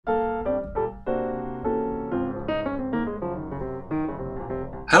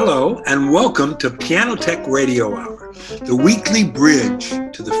Hello and welcome to Piano Tech Radio Hour, the weekly bridge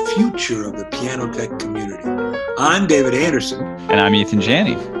to the future of the piano tech community. I'm David Anderson. And I'm Ethan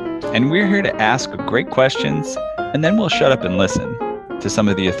Janney. And we're here to ask great questions, and then we'll shut up and listen to some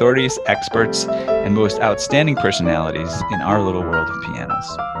of the authorities, experts, and most outstanding personalities in our little world of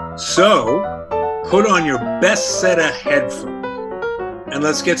pianos. So, put on your best set of headphones, and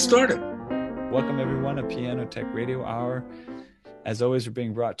let's get started. Welcome everyone to Piano Tech Radio Hour. As always, we're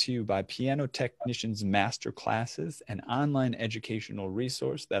being brought to you by Piano Technicians Masterclasses, an online educational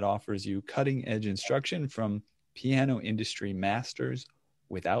resource that offers you cutting-edge instruction from piano industry masters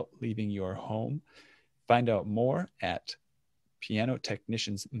without leaving your home. Find out more at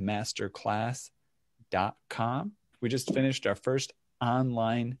pianotechniciansmasterclass.com. We just finished our first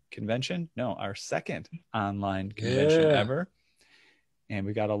online convention. No, our second online convention ever. And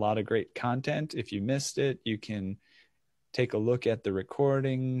we got a lot of great content. If you missed it, you can take a look at the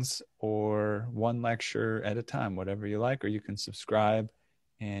recordings or one lecture at a time, whatever you like, or you can subscribe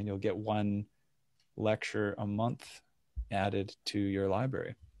and you'll get one lecture a month added to your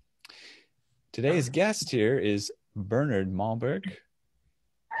library. Today's guest here is Bernard Mollberg.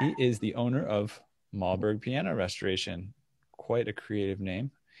 He is the owner of Mollberg Piano Restoration. Quite a creative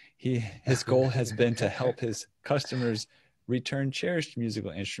name. His goal has been to help his customers return cherished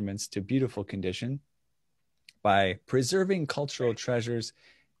musical instruments to beautiful condition. By preserving cultural treasures,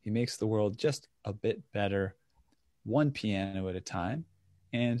 he makes the world just a bit better, one piano at a time.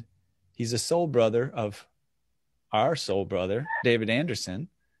 And he's a soul brother of our soul brother, David Anderson.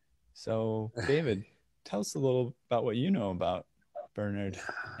 So, David, tell us a little about what you know about Bernard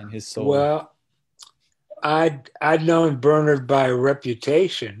and his soul. Well, I'd known Bernard by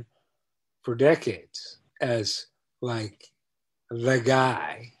reputation for decades as like the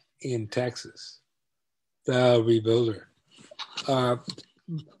guy in Texas, the rebuilder,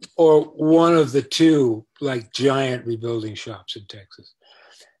 or one of the two like giant rebuilding shops in Texas.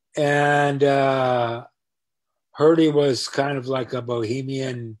 And heard he was kind of like a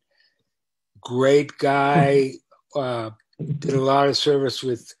bohemian, great guy, did a lot of service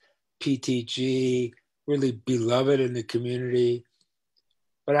with PTG, really beloved in the community.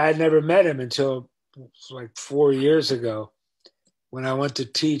 But I had never met him until like 4 years ago when I went to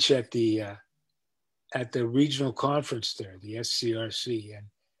teach at the regional conference there, the SCRC.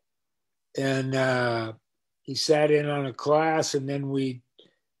 And he sat in on a class, and then we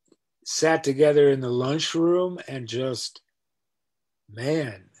sat together in the lunchroom, and just,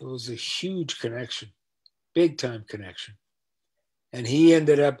 man, it was a huge connection, big time connection. And he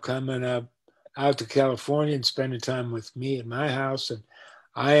ended up coming out to California and spending time with me at my house. And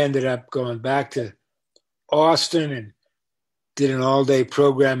I ended up going back to Austin and did an all-day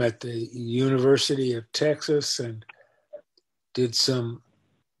program at the University of Texas and did some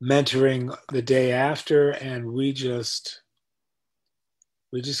mentoring the day after. And we just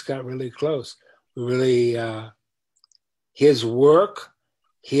got really close. We really, his work,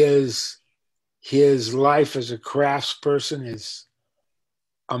 his life as a craftsperson is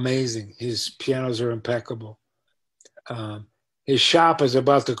amazing. His pianos are impeccable. His shop is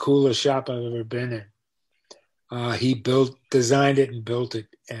about the coolest shop I've ever been in. He designed it and built it,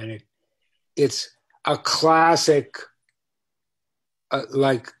 and it's a classic,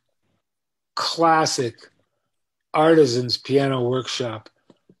 classic artisan's piano workshop.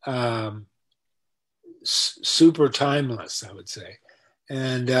 Super timeless, I would say.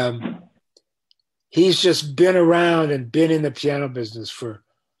 And he's just been around and been in the piano business for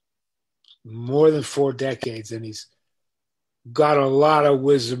more than 4 decades, and he's got a lot of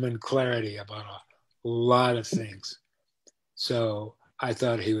wisdom and clarity about a lot of things. So I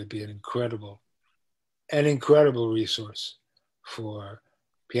thought he would be an incredible resource for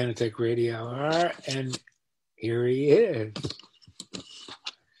Piano Tech Radio Hour, and here he is.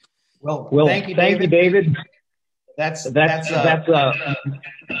 Well, thank you, David. That's an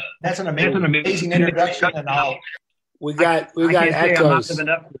amazing introduction, and we got echoes.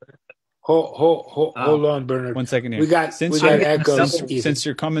 Hold on, Bernard. 1 second here. We got echoes. Since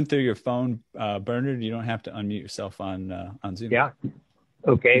you're coming through your phone, Bernard, you don't have to unmute yourself on Zoom. Yeah.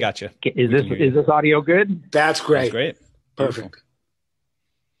 Okay. Gotcha. Is this audio good? That's great. That's great. Perfect. Beautiful.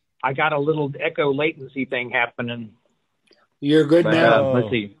 I got a little echo latency thing happening. You're good now.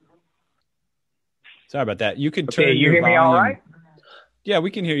 Let's see. Sorry about that. You could turn you hear me all right? Yeah, we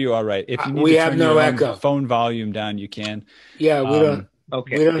can hear you all right. If you need we to have turn no your echo. phone volume down, you can. Yeah, we don't.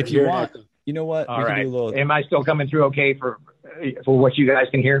 Okay. We don't If you hear want, echo. you know what? All we right. can do a little. Am I still coming through okay for what you guys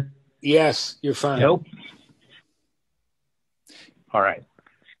can hear? Yes, you're fine. Nope. All right.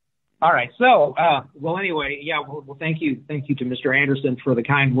 All right. So, well, anyway, yeah. Well, thank you to Mr. Anderson for the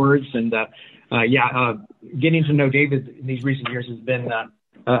kind words, and getting to know David in these recent years has been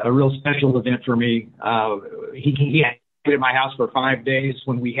a real special event for me. He had at my house for 5 days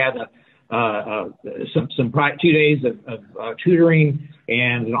when we had 2 days of tutoring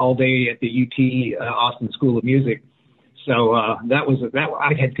and an all day at the UT Austin School of Music. So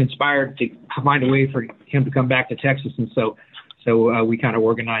I had conspired to find a way for him to come back to Texas, and so we kind of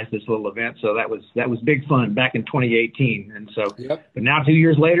organized this little event. So that was big fun back in 2018. And so, But now 2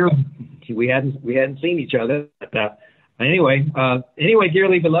 years later, we hadn't seen each other. But, anyway,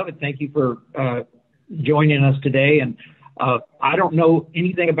 dearly beloved, thank you for joining us today. And I don't know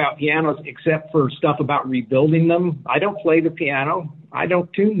anything about pianos except for stuff about rebuilding them. I don't play the piano. I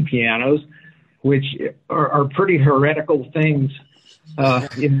don't tune pianos, which are pretty heretical things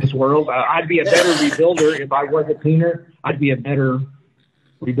in this world. I'd be a better rebuilder if I was a tuner. I'd be a better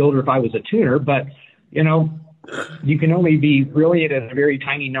rebuilder if I was a tuner. But, you know, you can only be brilliant at a very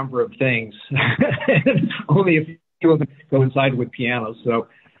tiny number of things. Only a few of them coincide with pianos. So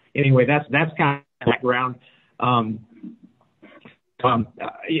anyway, that's kind of background. I'm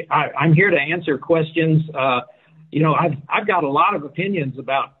here to answer questions. You know, I've got a lot of opinions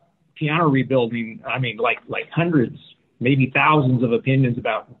about piano rebuilding. I mean, like hundreds, maybe thousands of opinions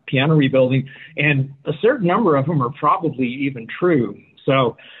about piano rebuilding, and a certain number of them are probably even true.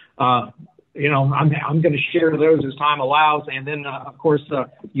 So, you know, I'm going to share those as time allows, and then of course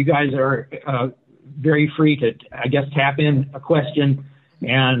you guys are very free to, I guess, tap in a question,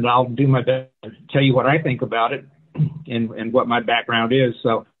 and I'll do my best to tell you what I think about it and what my background is.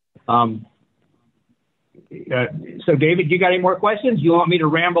 So, so David, you got any more questions? You want me to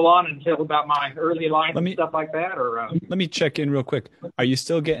ramble on and tell about my early life and stuff like that? Or let me check in real quick. Are you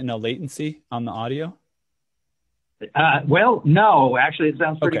still getting a latency on the audio? Well, no, actually it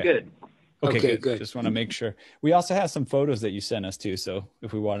sounds pretty good. Okay, good. Just want to make sure. We also have some photos that you sent us too. So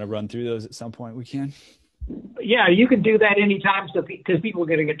if we want to run through those at some point, we can. Yeah, you can do that anytime. So because people are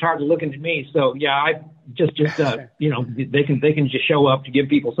going to get tired of looking at me. So yeah, I just you know, they can just show up to give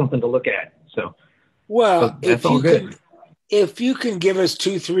people something to look at. So. Well, if you can give us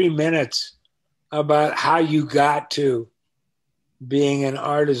 2-3 minutes about how you got to being an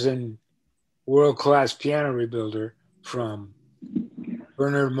artisan, world-class piano rebuilder from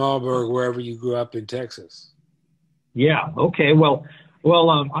Bernard Mollberg, wherever you grew up in Texas. Yeah. Okay. Well,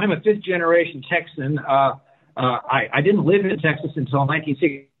 I'm a 5th-generation Texan. I didn't live in Texas until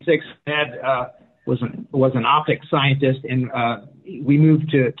 1966. Dad was an optics scientist, and we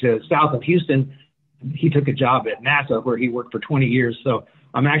moved to south of Houston. He took a job at NASA where he worked for 20 years. So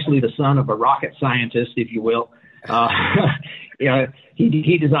I'm actually the son of a rocket scientist, if you will. Yeah,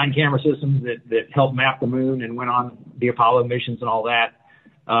 he designed camera systems that helped map the moon and went on the Apollo missions and all that.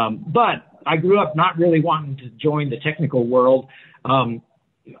 But I grew up not really wanting to join the technical world. I'm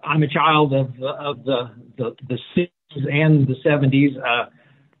a child of the 60s and the 70s.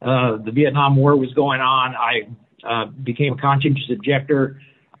 The Vietnam War was going on. I became a conscientious objector.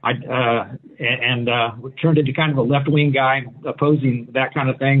 And turned into kind of a left-wing guy opposing that kind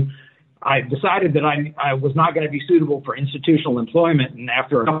of thing. I decided that I was not going to be suitable for institutional employment. And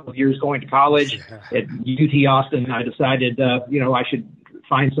after a couple of years going to college at UT Austin, I decided, you know, I should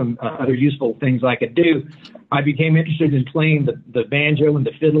find some other useful things I could do. I became interested in playing the banjo and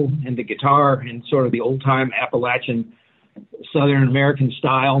the fiddle and the guitar in sort of the old-time Appalachian Southern American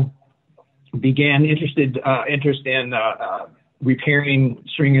style. Began interest in repairing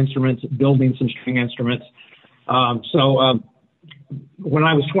string instruments, building some string instruments. So when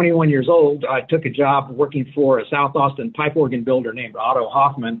I was 21 years old, I took a job working for a South Austin pipe organ builder named Otto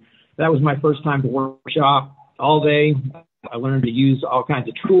Hoffman. That was my first time to workshop all day. I learned to use all kinds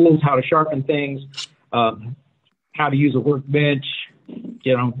of tools, how to sharpen things, how to use a workbench,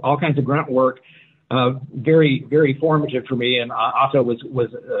 you know, all kinds of grunt work. Very, very formative for me. And Otto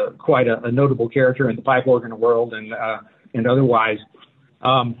was quite a notable character in the pipe organ world and otherwise.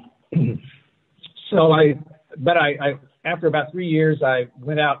 So after about 3 years, I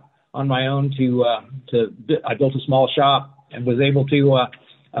went out on my own I built a small shop and was able to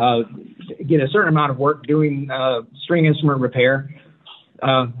get a certain amount of work doing string instrument repair.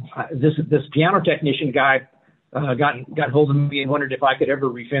 This piano technician guy got hold of me and wondered if I could ever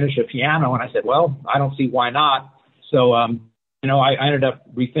refinish a piano. And I said, well, I don't see why not. So, you know, I ended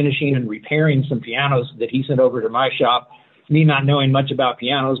up refinishing and repairing some pianos that he sent over to my shop. Me not knowing much about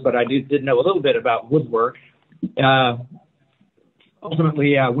pianos, but I did know a little bit about woodwork.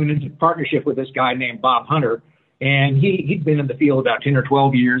 Ultimately, went into partnership with this guy named Bob Hunter, and he'd been in the field about 10 or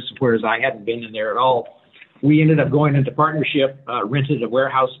 12 years, whereas I hadn't been in there at all. we ended up going into partnership, rented a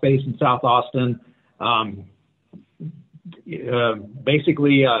warehouse space in South Austin,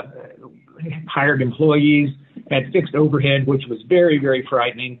 basically hired employees, had fixed overhead, which was very, very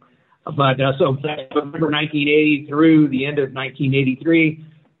frightening. But so November 1980 through the end of 1983,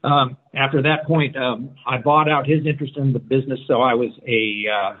 after that point, I bought out his interest in the business. So I was a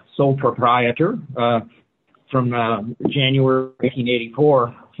sole proprietor from January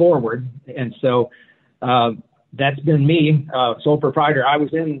 1984 forward. And so that's been me, sole proprietor. I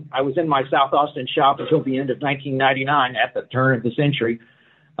was in my South Austin shop until the end of 1999 at the turn of the century.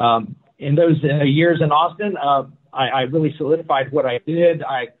 In those years in Austin, I really solidified what I did.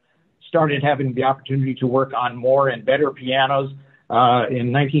 I started having the opportunity to work on more and better pianos.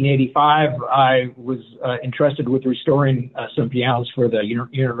 In 1985, I was entrusted with restoring some pianos for the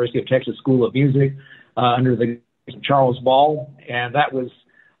University of Texas School of Music under the Charles Ball, and that was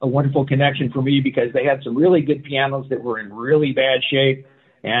a wonderful connection for me because they had some really good pianos that were in really bad shape,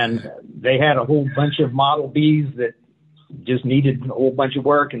 and they had a whole bunch of Model Bs that just needed a whole bunch of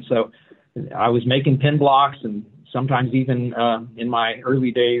work. And so I was making pin blocks and sometimes even in my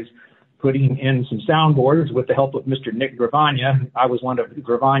early days putting in some soundboards with the help of Mr. Nick Gravagna. I was one of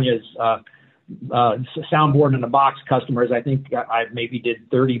Gravagna's soundboard in a box customers. I think I maybe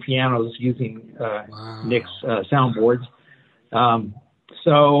did 30 pianos using Nick's soundboards.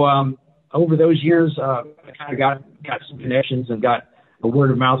 So over those years, I kind of got some connections and got a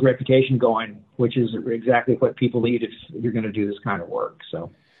word of mouth reputation going, which is exactly what people need if you're going to do this kind of work. So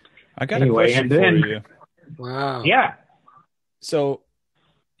I got a question for you. Wow. Yeah. So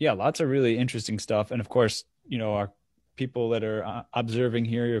yeah, lots of really interesting stuff. And of course, our people that are observing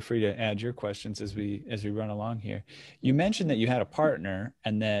here, you're free to add your questions as we run along here. You mentioned that you had a partner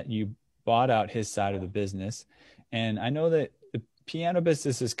and that you bought out his side of the business. And I know that the piano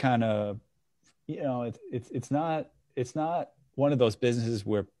business is kind of, it's not one of those businesses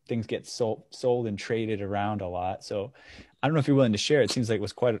where things get sold and traded around a lot. So I don't know if you're willing to share. It seems like it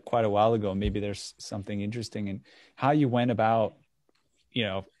was quite a while ago. Maybe there's something interesting in how you went about,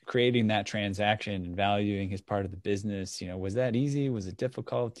 creating that transaction and valuing his part of the business. Was that easy? Was it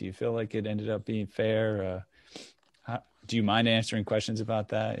difficult? Do you feel like it ended up being fair? Do you mind answering questions about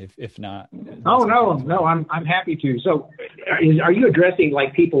that? If not, oh no, I'm happy to. So, are you addressing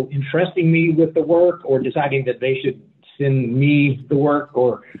like people entrusting me with the work, or deciding that they should send me the work,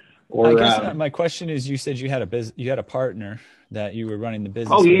 or? I guess my question is: you said you had a partner that you were running the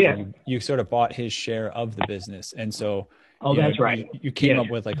business. Oh with, yeah. You sort of bought his share of the business, and so. Oh, that's right. You came up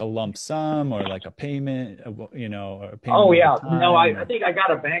with like a lump sum or like a payment, or a payment. Oh yeah. No, I think I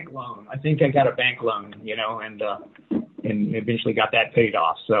got a bank loan. And eventually got that paid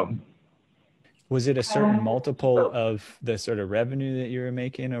off. So. Was it a certain multiple of the sort of revenue that you were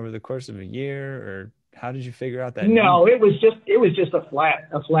making over the course of a year, or how did you figure out that? No, it was just a flat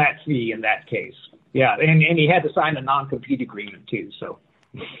fee in that case. Yeah. And he had to sign a non-compete agreement too. So.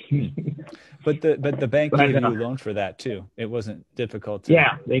 But the bank gave you a loan for that too. It wasn't difficult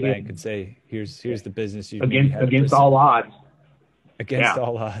to they bank and say, here's the business you against all odds. Against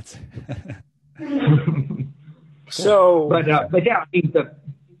all odds. So, but yeah, I mean,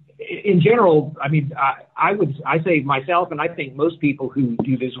 in general, I mean, I say myself, and I think most people who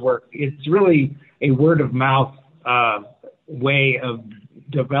do this work, it's really a word of mouth way of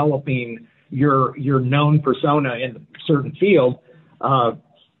developing your known persona in a certain field.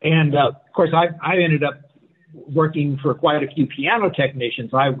 And of course, I ended up working for quite a few piano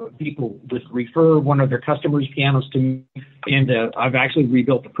technicians. People would refer one of their customers' pianos to me, and I've actually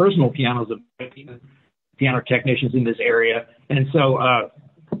rebuilt the personal pianos of piano technicians in this area. And so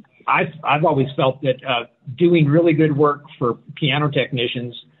I've always felt that doing really good work for piano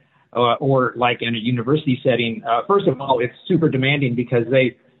technicians, or like in a university setting, first of all, it's super demanding because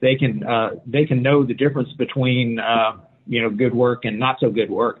they can know the difference between good work and not so good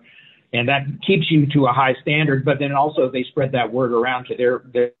work. And that keeps you to a high standard, but then also they spread that word around to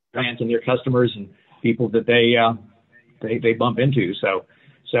their fans and their customers and people that they bump into. So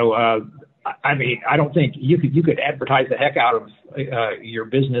I mean, I don't think you could advertise the heck out of your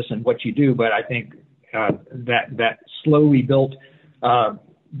business and what you do, but I think that slowly built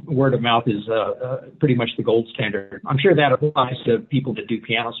word of mouth is pretty much the gold standard. I'm sure that applies to people that do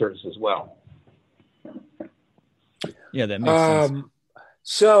piano service as well. Yeah, that makes sense.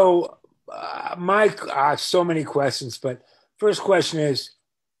 So, Mike, I have so many questions, but first question is,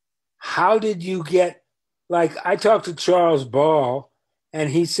 how did you get, like, I talked to Charles Ball, and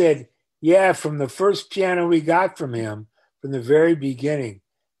he said, yeah, from the first piano we got from him, from the very beginning,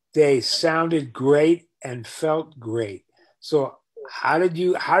 they sounded great and felt great. So how did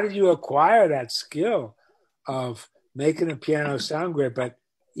you acquire that skill of making a piano sound great, but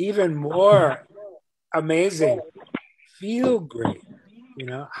even more amazing, feel great. You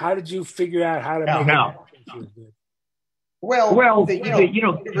know, how did you figure out how to make it feel good? Well, the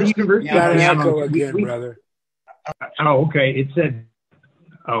university. You got an echo again, brother. Oh, okay. It said,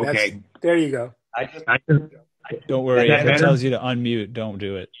 okay. There you go. Don't worry. If it tells you to unmute, don't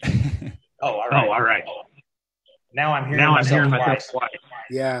do it. All right. Now I'm hearing myself twice.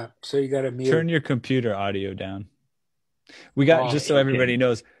 Yeah, so you got to mute. Turn your computer audio down. We got, just so everybody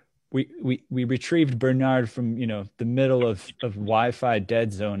knows, we retrieved Bernard from, the middle of Wi-Fi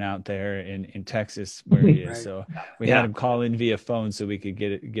dead zone out there in Texas where he is. Right. So we had him call in via phone so we could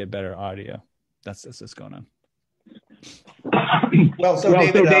get better audio. That's what's going on. Well,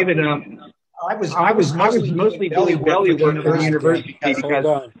 David, I was mostly doing belly work at the university. Hold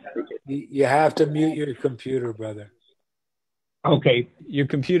on. You have to mute your computer, brother. Okay. Your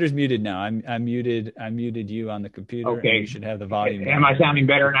computer's muted now. I muted you on the computer. Okay. You should have the volume. Am I sounding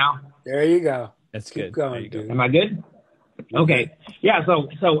better now? There you go. That's Keep good. going, dude. Am I good? Okay. Yeah. So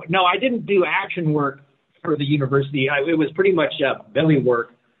no, I didn't do action work for the university. It was pretty much belly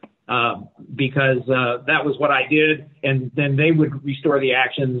work because that was what I did, and then they would restore the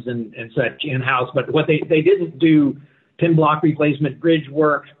actions and such in house. But what they didn't do pin block replacement, bridge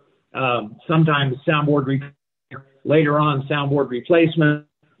work, sometimes soundboard repair. Later on, soundboard replacement.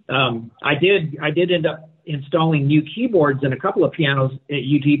 I did end up installing new keyboards in a couple of pianos at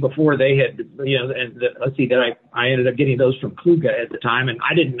UT before they had, I ended up getting those from Kluge at the time, and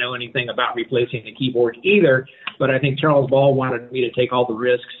I didn't know anything about replacing the keyboard either. But I think Charles Ball wanted me to take all the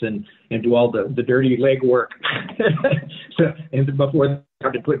risks and do all the dirty leg work before they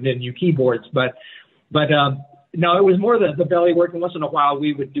started putting in new keyboards. But no, it was more the belly work, and once in a while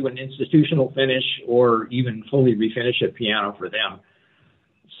we would do an institutional finish or even fully refinish a piano for them.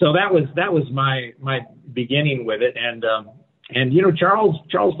 So that was my beginning with it, and Charles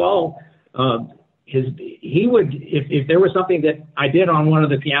Ball, he would, if there was something that I did on one of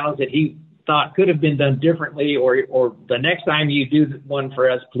the pianos that he thought could have been done differently, or the next time you do one for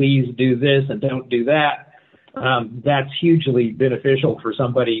us, please do this and don't do that. That's hugely beneficial for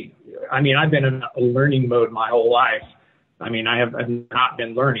somebody. I mean, I've been in a learning mode my whole life. I mean, I've not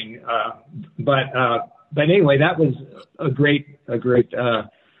been learning, but anyway, that was a great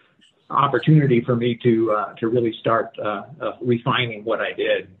opportunity for me to really start refining what I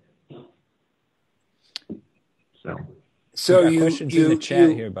did. So you questions in the chat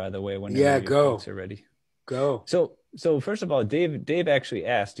here, by the way. Whenever your go. Folks are ready. Go. So first of all, Dave actually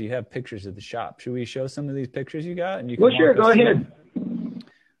asked, do you have pictures of the shop? Should we show some of these pictures you got? And you can well, sure, go ahead.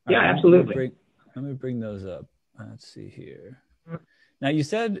 Yeah, right, absolutely. Let me bring those up. Let's see here. Now, you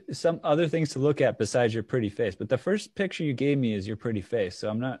said some other things to look at besides your pretty face, but the first picture you gave me is your pretty face. So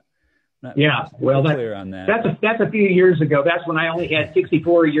I'm not clear on that. That's a few years ago. That's when I only had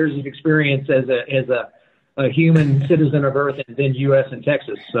 64 years of experience as a human citizen of Earth and then U.S. and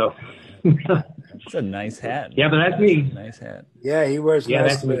Texas. So it's a nice hat. Yeah, but that's me. Nice hat. Yeah, he wears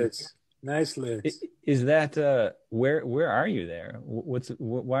nice lids. Nice lids. Is that where are you there?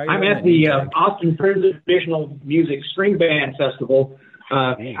 Why are you? I'm at the Austin Friends of Traditional Music String Band Festival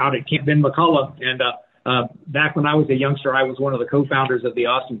out at Camp Ben McCullough, and back when I was a youngster, I was one of the co-founders of the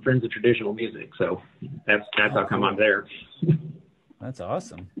Austin Friends of Traditional Music. So that's how come I'm there. That's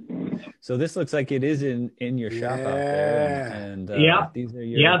awesome. So this looks like it is in your shop out there, and these are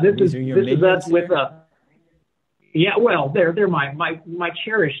your this is us with yeah, well, they're my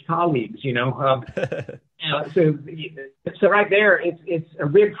cherished colleagues, you know. So right there, it's a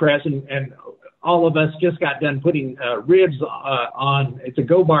rib press, and all of us just got done putting ribs on. It's a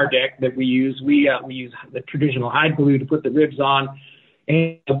go bar deck that we use. We use the traditional hide glue to put the ribs on.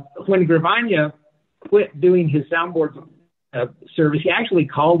 And when Gravagna quit doing his soundboard service, he actually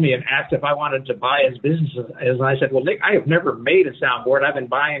called me and asked if I wanted to buy his business. And I said, well, Nick, I have never made a soundboard. I've been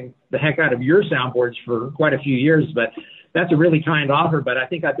buying the heck out of your soundboards for quite a few years, but that's a really kind offer, but I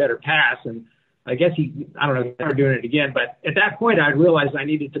think I better pass. And I guess I don't know if they're doing it again, but at that point I realized I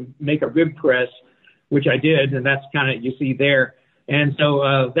needed to make a rib press, which I did. And that's kind of, you see there. And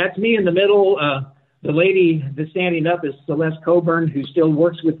so that's me in the middle. The lady that's standing up is Celeste Coburn, who still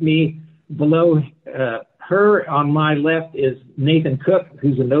works with me. Below her on my left is Nathan Cook,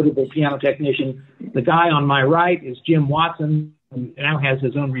 who's a notable piano technician. The guy on my right is Jim Watson, who now has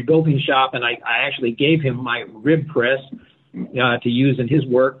his own rebuilding shop, and I actually gave him my rib press to use in his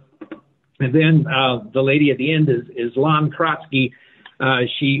work. And then the lady at the end is Lon Krotsky.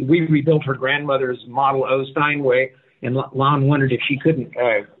 We rebuilt her grandmother's Model O Steinway, and Lon wondered if she couldn't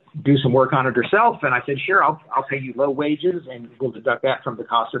do some work on it herself. And I said, sure, I'll pay you low wages, and we'll deduct that from the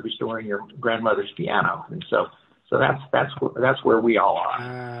cost of restoring your grandmother's piano. And so that's where we all are.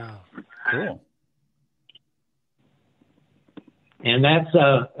 Wow. Cool. And that's,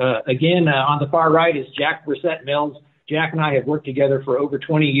 again, on the far right is Jack Brissett Mills. Jack and I have worked together for over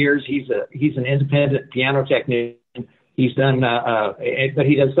 20 years. He's an independent piano technician. He's done, but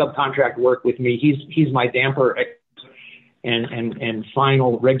he does subcontract work with me. He's my damper and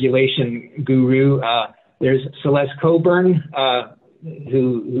final regulation guru. There's Celeste Coburn,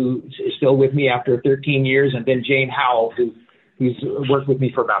 who is still with me after 13 years, and then Jane Howell, who's worked with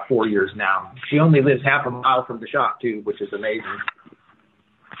me for about 4 years now. She only lives half a mile from the shop too, which is amazing.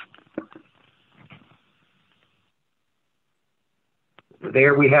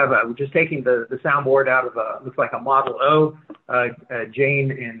 There we have, we're just taking the soundboard out of looks like a Model O,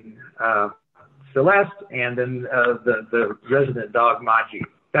 Jane and Celeste, and then the resident dog, Maji.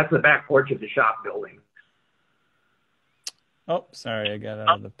 That's the back porch of the shop building. Oh, sorry, I got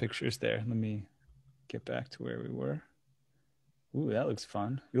out of the pictures there. Let me get back to where we were. Ooh, that looks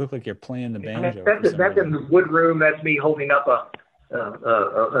fun. You look like you're playing the banjo. That's in the wood room. That's me holding up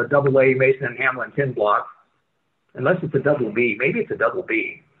a double A Mason and Hamlin tin block. Unless it's a double B. Maybe it's a double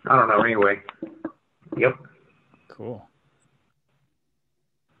B. I don't know. Anyway. Yep. Cool.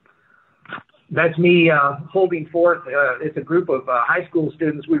 That's me holding forth. It's a group of high school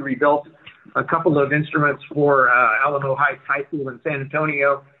students. We rebuilt a couple of instruments for Alamo Heights High School in San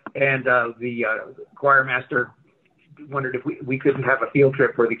Antonio, and the choir master wondered if we couldn't have a field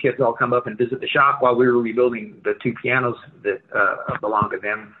trip where the kids all come up and visit the shop while we were rebuilding the two pianos that belong to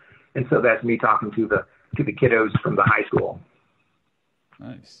them. And so that's me talking to the kiddos from the high school.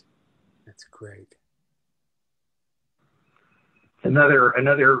 Nice. That's great.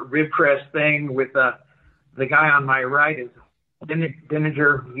 Another rib crest thing with the guy on my right is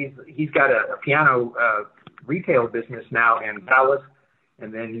Denninger. He's got a piano retail business now in Dallas.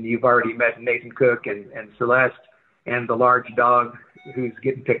 And then you've already met Nathan Cook and Celeste, and the large dog who's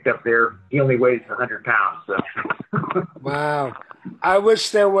getting picked up there. He only weighs 100 pounds. So. Wow. I wish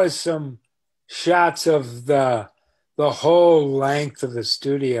there was some shots of the whole length of the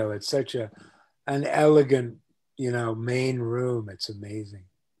studio. It's such an elegant, main room. It's amazing.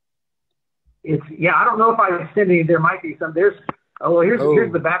 I don't know if I sent any. There might be some. Here's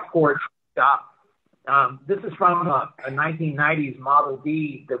the back porch shop. This is from a 1990s Model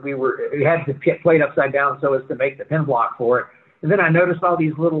D that we had to plate upside down so as to make the pin block for it. And then I noticed all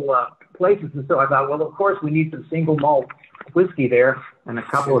these little places, and so I thought, well, of course we need some single malt whiskey there and a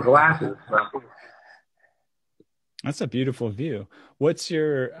couple of glasses. So. That's a beautiful view. What's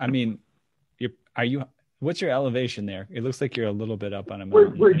your elevation there? It looks like you're a little bit up on a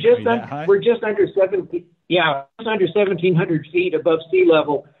mountain. We're just under 17. Yeah, just under 1,700 feet above sea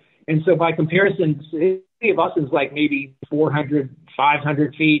level. And so by comparison, the city of Austin's like maybe 400,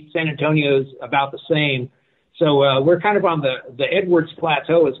 500 feet. San Antonio's about the same. So we're kind of on the Edwards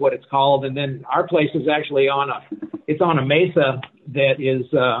Plateau is what it's called. And then our place is actually on a mesa that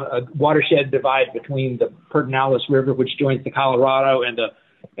is a watershed divide between the Pedernales River, which joins the Colorado,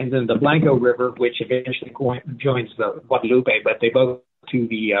 and then the Blanco River, which eventually joins the Guadalupe, but they both to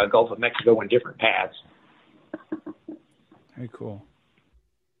the Gulf of Mexico in different paths. Very cool.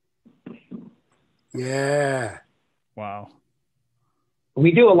 Yeah. Wow.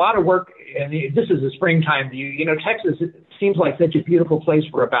 We do a lot of work, and this is a springtime view. Texas seems like such a beautiful place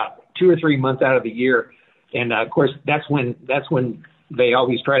for about 2 or 3 months out of the year. And of course, that's when they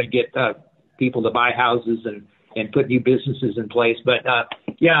always try to get people to buy houses and put new businesses in place. But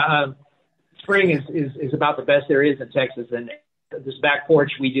spring is about the best there is in Texas. And this back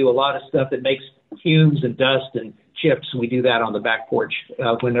porch, we do a lot of stuff that makes fumes and dust and chips. We do that on the back porch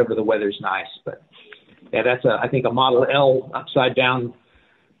whenever the weather's nice. But yeah, that's I think a Model L upside down,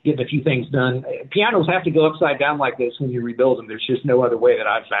 getting a few things done. Pianos have to go upside down like this when you rebuild them. There's just no other way that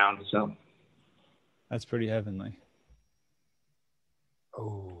I've found. So that's pretty heavenly.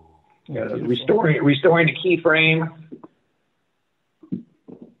 Oh, restoring a key frame.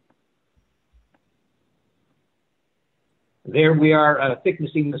 There we are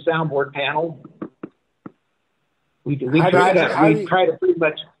thicknessing the soundboard panel. We try to pretty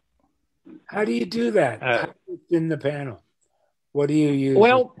much. How do you do that? In the panel, what do you use?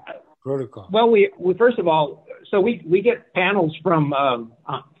 Well, protocol. Well, we first of all, so we get panels from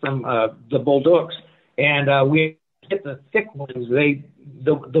the Bolducs, and we get the thick ones. The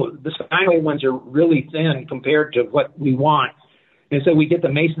Steinway ones are really thin compared to what we want, and so we get the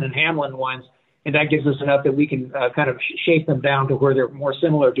Mason and Hamlin ones, and that gives us enough that we can kind of shape them down to where they're more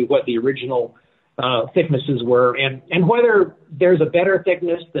similar to what the original thicknesses were, and whether there's a better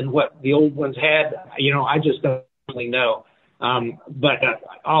thickness than what the old ones had, I just don't really know. But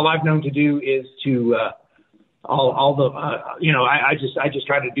all I've known to do is to I just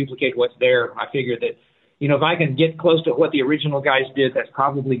try to duplicate what's there. I figure that, if I can get close to what the original guys did, that's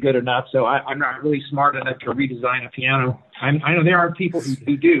probably good enough. So I'm not really smart enough to redesign a piano. I know there are people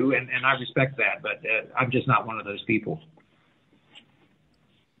who do, and I respect that, but I'm just not one of those people.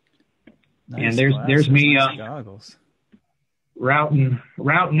 Nice and there's me goggles. routing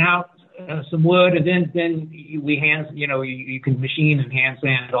out some wood, and then we you can machine and hand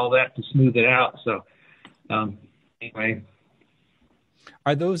sand all that to smooth it out. So anyway.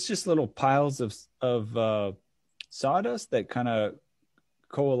 Are those just little piles of sawdust that kind of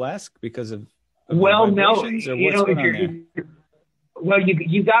coalesce because of well, no, vibrations, or what's going on there? Well,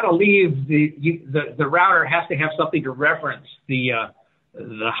 you got to leave the router has to have something to reference the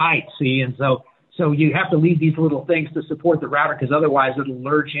height. See, and so you have to leave these little things to support the router, because otherwise it'll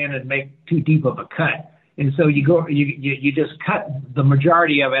lurch in and make too deep of a cut. And so you just cut the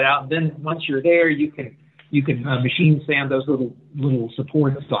majority of it out. And then once you're there, you can machine sand those little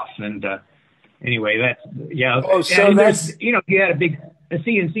support stuff. And anyway, that's Oh, so that's you had a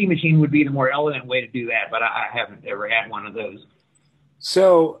CNC machine would be the more elegant way to do that, but I haven't ever had one of those.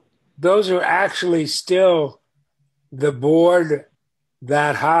 So those are actually still the board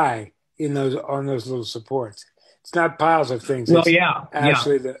that high on those little supports. It's not piles of things. Well, it's yeah.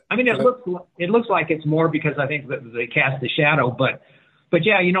 actually it looks like it's more because I think that they cast the shadow, but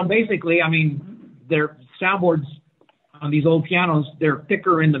yeah, basically, their soundboards on these old pianos, they're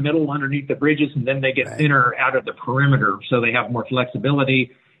thicker in the middle underneath the bridges, and then they get thinner out of the perimeter, so they have more flexibility,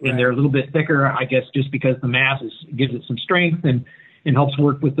 and they're a little bit thicker, I guess, just because the mass gives it some strength and helps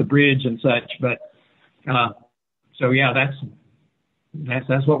work with the bridge and such. But so yeah, that's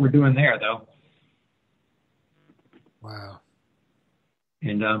what we're doing there, though. Wow.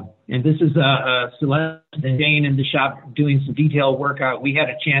 And this is Celeste and Jane in the shop doing some detail work. We had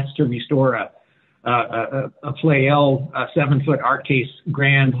a chance to restore a Pleyel 7-foot art case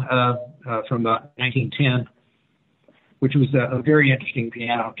grand from 1910, which was a very interesting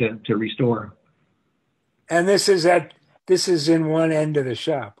piano to restore. And this is in one end of the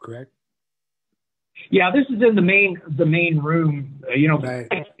shop, correct? Yeah, this is in the main room.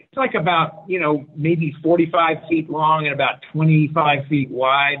 It's like about maybe 45 feet long and about 25 feet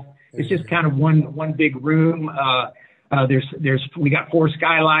wide. It's just kind of one big room. We got 4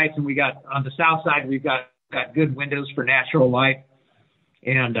 skylights, and we got on the south side we've got good windows for natural light,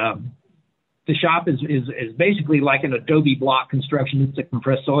 and the shop is basically like an adobe block construction. It's a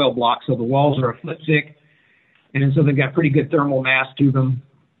compressed soil block, so the walls are a foot thick, and so they've got pretty good thermal mass to them.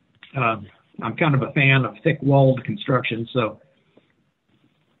 I'm kind of a fan of thick walled construction, so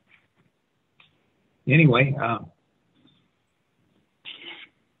anyway, are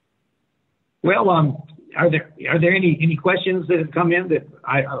there any questions that have come in that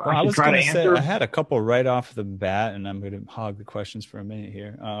I should try to answer? I had a couple right off the bat, and I'm going to hog the questions for a minute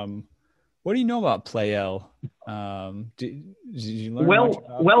here. What do you know about Pleyel? Did you learn much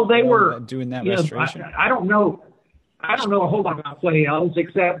about they were doing that restoration? I don't know a whole lot about Pleyels,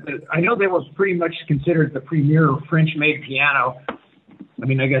 except that I know they were pretty much considered the premier French-made piano.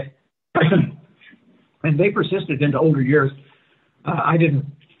 I guess, and they persisted into older years. I didn't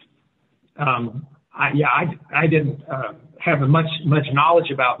have much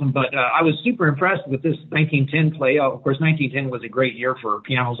knowledge about them, but I was super impressed with this 1910 Pleyel. Of course, 1910 was a great year for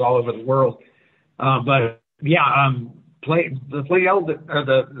pianos all over the world. But yeah, the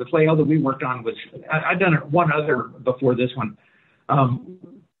Pleyel that we worked on was, I'd done one other before this one.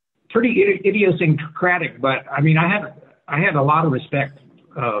 Pretty idiosyncratic, but I had a lot of respect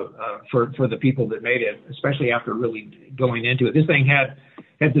for the people that made it, especially after really going into it. This thing had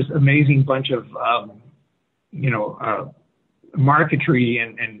this amazing bunch of marquetry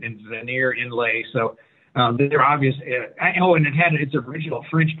and veneer inlay. So they're obvious. And it had its original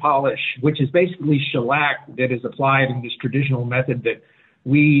French polish, which is basically shellac that is applied in this traditional method that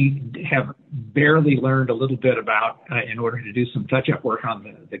we have barely learned a little bit about in order to do some touch-up work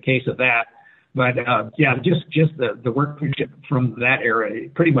on the case of that. But yeah, just the workmanship from that era,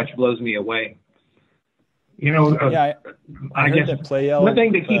 it pretty much blows me away. I guess that Pleyel. One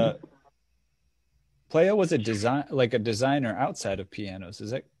thing to keep. Pleyel was a designer outside of pianos.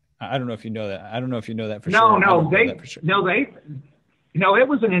 Is that? I don't know if you know that. I don't know if you know that for sure. No, it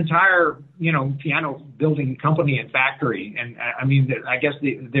was an entire piano building company and factory, and I guess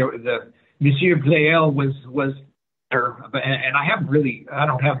the Monsieur Pleyel was there, and I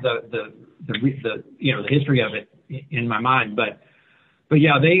don't have the history of it in my mind, but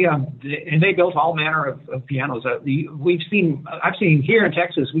yeah, they built all manner of pianos. I've seen here in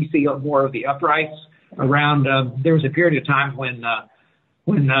Texas, we see more of the uprights around. There was a period of time when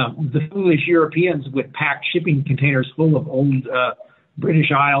the foolish Europeans would pack shipping containers full of old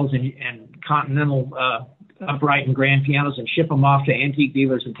British Isles and Continental upright and grand pianos and ship them off to antique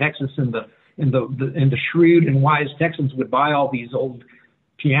dealers in Texas, and the shrewd and wise Texans would buy all these old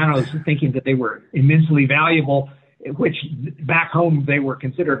pianos thinking that they were immensely valuable, which back home they were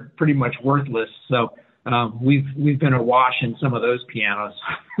considered pretty much worthless. So we've been awash in some of those pianos.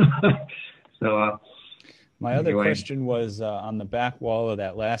 So my other question was on the back wall of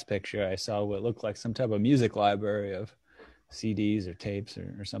that last picture, I saw what looked like some type of music library of CDs or tapes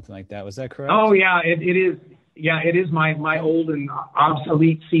or something like that. Was that correct? Oh yeah, it is. Yeah, it is my old and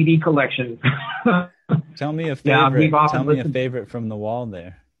obsolete CD collection. Tell me a favorite. Yeah, tell me a favorite from the wall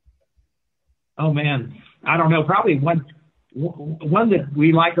there. Oh man, I don't know. Probably one that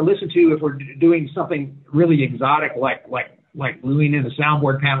we like to listen to if we're doing something really exotic, like gluing in a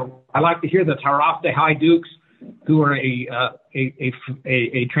soundboard panel. I like to hear the Tarafta High Dukes, who are a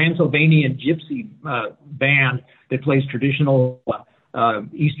Transylvanian gypsy band that plays traditional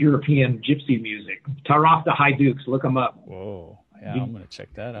East European gypsy music. Tarafta High Dukes, look them up. Whoa, yeah, I'm gonna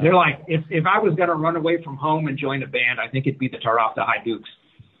check that out. They're like, if I was gonna run away from home and join a band, I think it'd be the Tarafta High Dukes.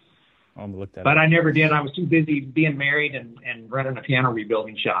 I'm gonna look that but up. I never did. I was too busy being married and running a piano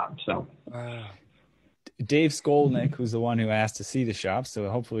rebuilding shop. So. Dave Skolnick, who's the one who asked to see the shop, so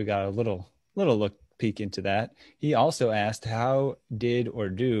hopefully we got a little peek into that. He also asked, how did or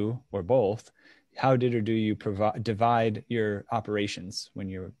do you divide your operations when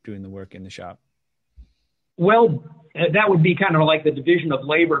you're doing the work in the shop? Well, that would be kind of like the division of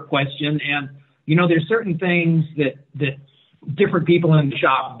labor question. And, there's certain things that different people in the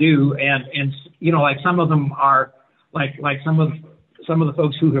shop do. And like some of them are like some of the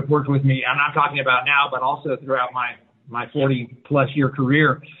folks who have worked with me, and I'm talking about now, but also throughout my 40 plus year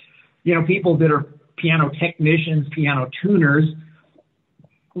career, people that are piano technicians, piano tuners,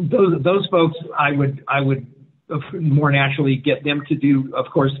 those folks, I would more naturally get them to do, of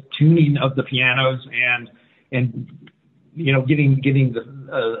course, tuning of the pianos and getting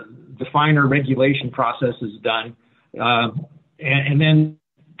the finer regulation processes done. And then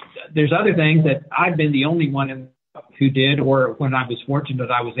there's other things that I've been the only one who did, or when I was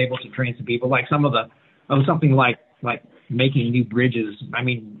fortunate, I was able to train some people, like something like making new bridges. I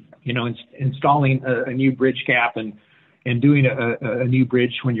mean, installing a new bridge cap and doing a new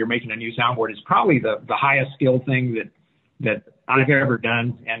bridge when you're making a new soundboard is probably the highest skill thing that I've ever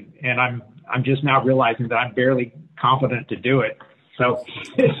done. And I'm just now realizing that I'm barely competent to do it. So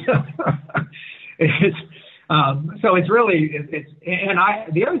the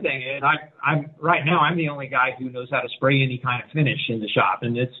other thing is I'm right now, I'm the only guy who knows how to spray any kind of finish in the shop.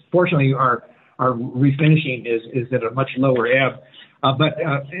 And it's fortunately our refinishing is at a much lower ebb.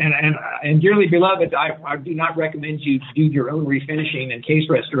 And dearly beloved, I do not recommend you do your own refinishing and case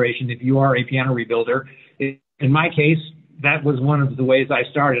restoration if you are a piano rebuilder. In my case, that was one of the ways I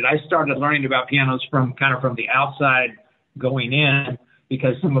started. I started learning about pianos from the outside going in,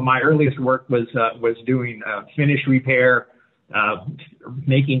 because some of my earliest work was doing finish repair,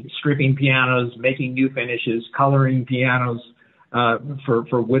 stripping pianos, making new finishes, coloring pianos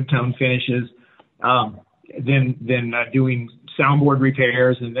for wood tone finishes, then doing soundboard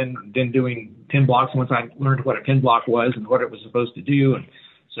repairs, and then doing pin blocks once I learned what a pin block was and what it was supposed to do. And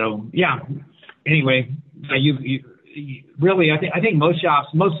so, yeah. Anyway, you really, I think most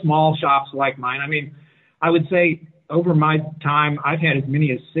small shops like mine, I mean, I would say over my time, I've had as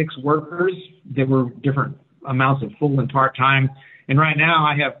many as 6 workers that were different amounts of full and part-time. And right now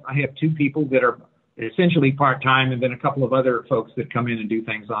I have 2 people that are essentially part-time, and then a couple of other folks that come in and do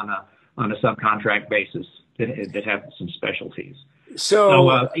things on a subcontract basis that have some specialties.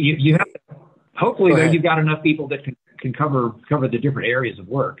 So you have, hopefully you've got enough people that can cover the different areas of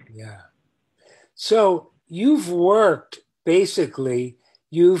work. Yeah. So you've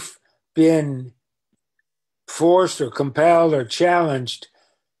been forced or compelled or challenged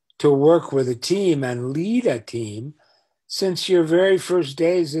to work with a team and lead a team since your very first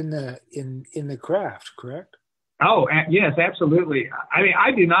days in the craft, correct? Oh, yes, absolutely. I mean,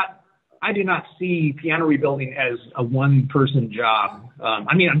 I do not see piano rebuilding as a one-person job.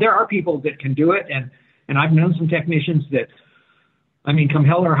 I mean, there are people that can do it, and I've known some technicians that, I mean, come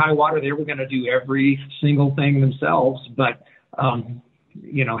hell or high water, they were going to do every single thing themselves. But,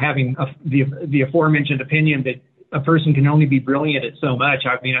 having the aforementioned opinion that a person can only be brilliant at so much,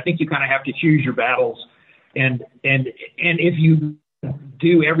 I mean, I think you kind of have to choose your battles. And if you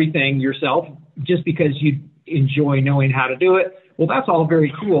do everything yourself just because you enjoy knowing how to do it, Well, that's all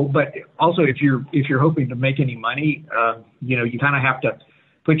very cool, but also if you're hoping to make any money, you kind of have to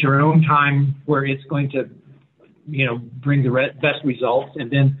put your own time where it's going to, bring the best results,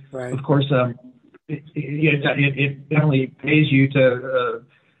 and then Right. of course it definitely pays you to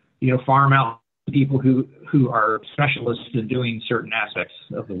farm out people who are specialists in doing certain aspects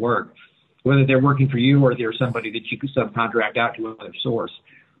of the work, whether they're working for you or they're somebody that you could subcontract out to another source.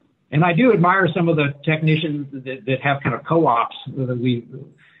 And I do admire some of the technicians that have kind of co-ops. We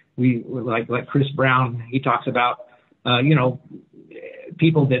like Chris Brown. He talks about,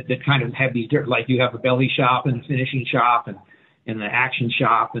 people that kind of have these, like you have a belly shop and a finishing shop and the action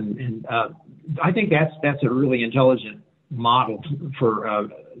shop. And I think that's a really intelligent model for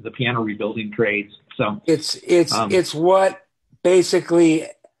the piano rebuilding trades. So it's what basically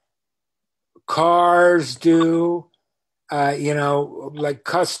cars do. Like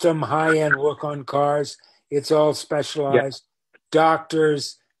custom high-end work on cars. It's all specialized. Yeah.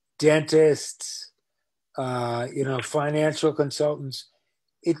 Doctors, dentists, financial consultants.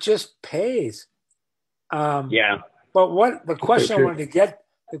 It just pays. Yeah. But what the question I wanted to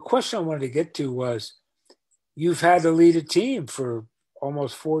get to was, you've had to lead a team for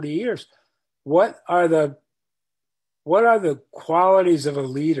almost 40 years. What are the qualities of a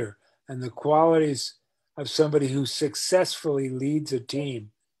leader and the qualities of somebody who successfully leads a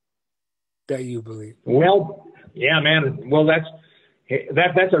team that you believe? Well, yeah, man. Well, that's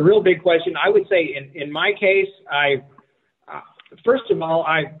a real big question. I would say in my case, first of all,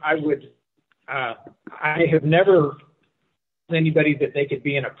 I have never told anybody that they could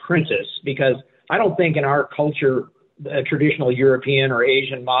be an apprentice, because I don't think in our culture a traditional European or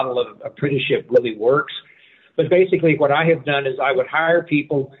Asian model of apprenticeship really works. But basically what I have done is I would hire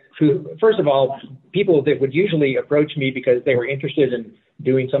people who, first of all, people that would usually approach me because they were interested in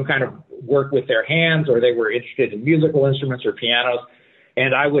doing some kind of work with their hands, or they were interested in musical instruments or pianos.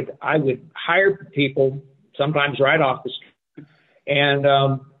 And I would hire people, sometimes right off the street, and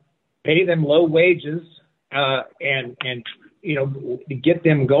pay them low wages and get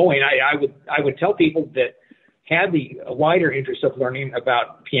them going. I would tell people that had a wider interest of learning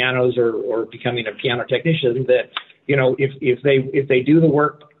about pianos or becoming a piano technician, that if they do the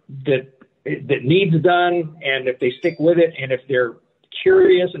work that needs done, and if they stick with it, and if they're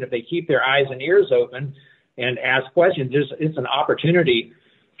curious, and if they keep their eyes and ears open and ask questions, it's an opportunity.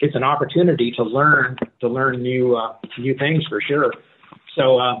 It's an opportunity to learn new things for sure.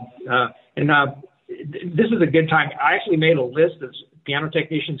 So this is a good time. I actually made a list of piano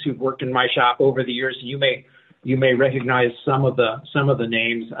technicians who've worked in my shop over the years. You may recognize some of the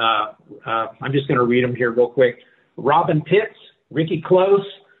names. I'm just going to read them here real quick. Robin Pitts, Ricky Close,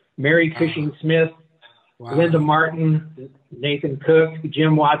 Mary Cushing Smith, wow. Linda Martin, Nathan Cook,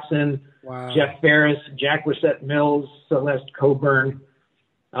 Jim Watson, wow. Jeff Ferris, Jack Brissett Mills, Celeste Coburn.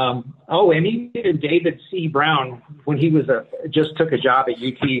 And even David C. Brown, when he was just took a job at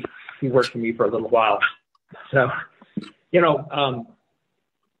UT, he worked for me for a little while. So,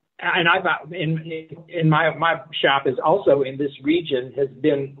 and I've in my shop is also in this region has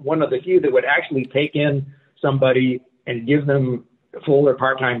been one of the few that would actually take in somebody and give them a full or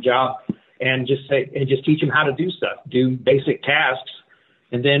part-time job and just teach them how to do stuff, do basic tasks.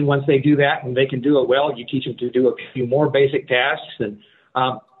 And then once they do that and they can do it well, you teach them to do a few more basic tasks. And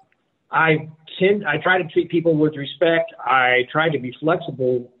I try to treat people with respect. I try to be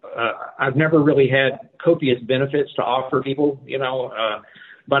flexible. I've never really had copious benefits to offer people,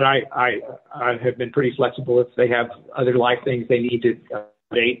 but I have been pretty flexible if they have other life things they need to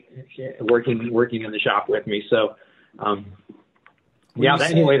date working in the shop with me. So,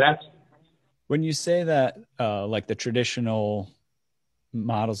 that's. When you say that, like the traditional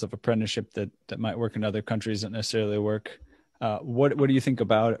models of apprenticeship that might work in other countries don't necessarily work, what do you think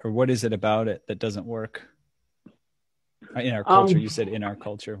about it, or what is it about it that doesn't work in our culture? You said in our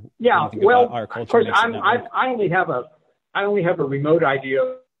culture. Yeah, well, our culture, of course, I only have a remote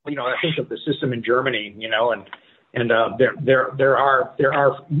idea. I think of the system in Germany, and there are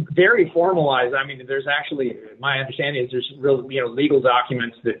very formalized. I mean, there's actually, my understanding is there's real legal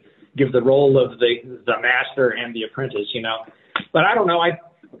documents that give the role of the master and the apprentice. But I don't know.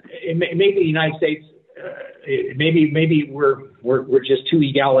 Maybe the United States. Maybe we're just too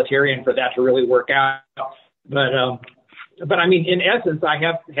egalitarian for that to really work out. But I mean, in essence, I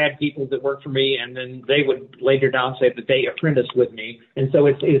have had people that work for me, and then they would later down say that they apprenticed with me, and so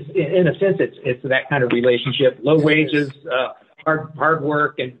it's in a sense it's that kind of relationship, low wages, hard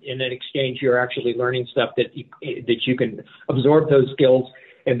work, and in exchange you're actually learning stuff that you can absorb those skills,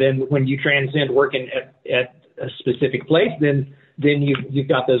 and then when you transcend working at a specific place, then you've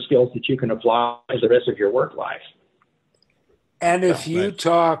got those skills that you can apply to the rest of your work life. And if you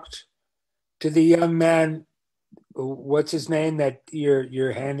talked to the young man, what's his name that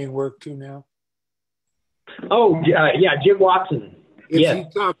you're handing work to now? Oh, yeah, Jim Watson. If you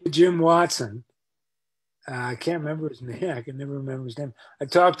talk to Jim Watson, I can't remember his name. I can never remember his name. I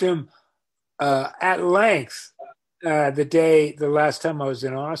talked to him at length the last time I was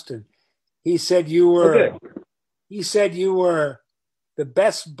in Austin. He said you were the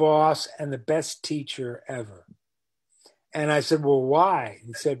best boss and the best teacher ever. And I said, well, why?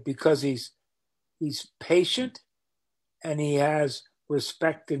 He said, because he's patient and he has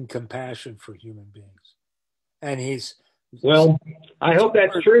respect and compassion for human beings. And he's I hope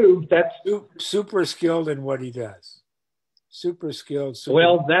that's true. That's super skilled in what he does. Super skilled.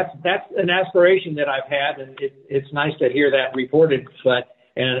 That's an aspiration that I've had, and it's nice to hear that reported. But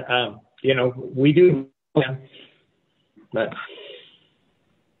we do. But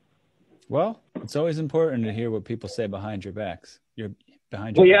it's always important to hear what people say behind your backs. It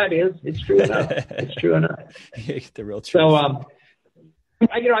is. It's true enough. It's true enough. The real truth. So,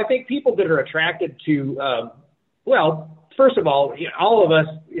 I think people that are attracted to, first of all of us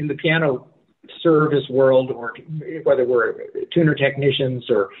in the piano service world, or whether we're tuner technicians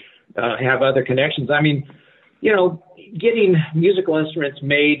or have other connections, getting musical instruments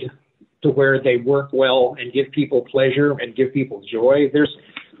made to where they work well and give people pleasure and give people joy. There's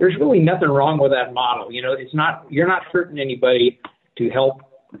really nothing wrong with that model. You're not hurting anybody to help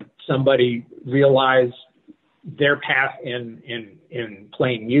somebody realize their path in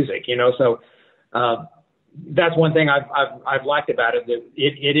playing music. So that's one thing I've liked about it. That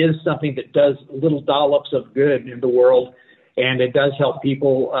it is something that does little dollops of good in the world, and it does help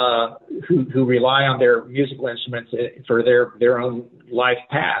people who rely on their musical instruments for their own life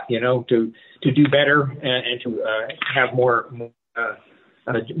path. To do better and to have more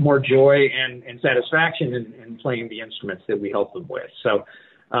joy and satisfaction in playing the instruments that we help them with. So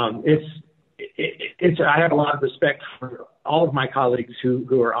I have a lot of respect for all of my colleagues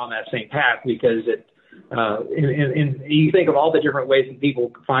who are on that same path, because you think of all the different ways that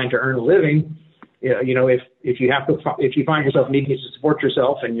people find to earn a living. If you find yourself needing to support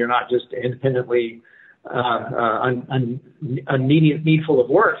yourself and you're not just independently needful of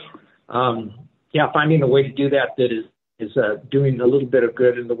work, finding a way to do that is doing a little bit of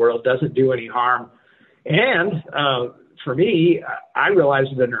good in the world, doesn't do any harm. And for me, I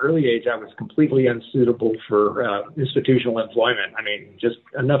realized at an early age I was completely unsuitable for institutional employment. Just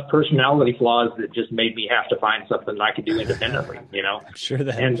enough personality flaws that just made me have to find something I could do independently. I'm sure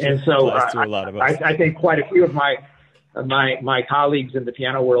that and so a lot of us. I think quite a few of my colleagues in the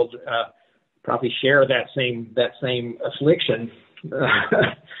piano world probably share that same affliction.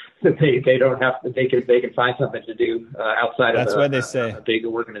 That they don't have to, they can find something to do outside of a big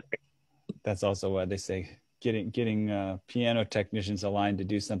organization. That's also why they say getting piano technicians aligned to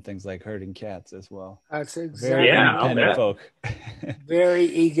do some things like herding cats as well. That's exactly independent folk. Very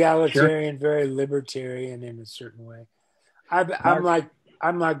egalitarian, very libertarian in a certain way. I'm like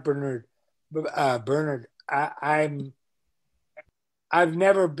Bernard. Bernard, I've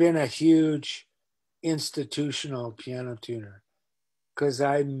never been a huge institutional piano tuner, because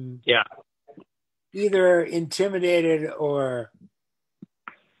I'm either intimidated or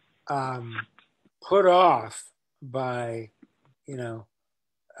put off by,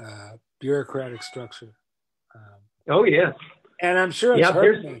 bureaucratic structure. And I'm sure it's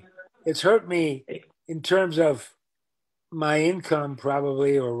hurt me. It's hurt me in terms of my income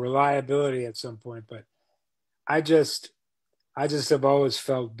probably, or reliability at some point. But I just have always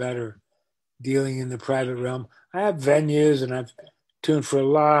felt better dealing in the private realm. I have venues and I've tuned for a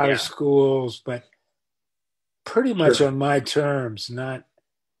lot of schools, but pretty much on my terms, not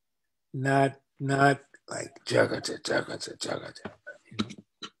like jugga.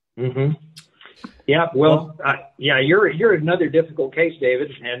 Mm-hmm. Yeah. Well, you're another difficult case,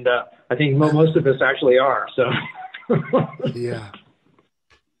 David, and I think most of us actually are. So. Yeah.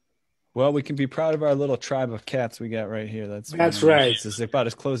 Well, we can be proud of our little tribe of cats we got right here. That's right. It's about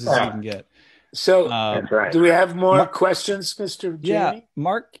as close as you can get. So, do we have more questions, Mr. Jamie? Yeah,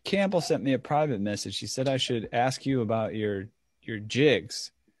 Mark Campbell sent me a private message. He said I should ask you about your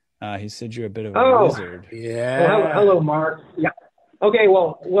jigs. He said you're a bit of a wizard. Yeah. Well, hello, Mark. Yeah. Okay.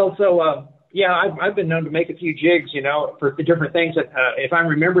 Well. So, I've been known to make a few jigs, for the different things. That, if I'm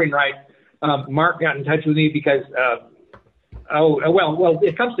remembering right, Mark got in touch with me because,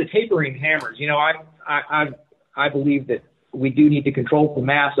 it comes to tapering hammers. I believe that we do need to control the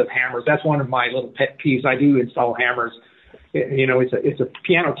mass of hammers. That's one of my little pet peeves. I do install hammers. It's a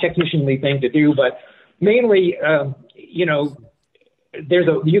piano technicianly thing to do, but mainly, you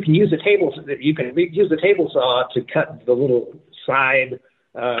can use a table saw to cut the little side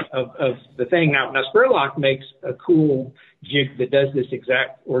of the thing. Now Spurlock makes a cool jig that does this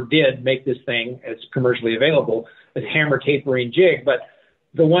exact, or did make this thing. It's commercially available, a hammer tapering jig. But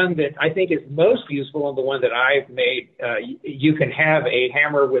the one that I think is most useful, and the one that I've made, you can have a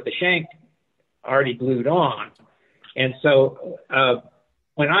hammer with a shank already glued on. And so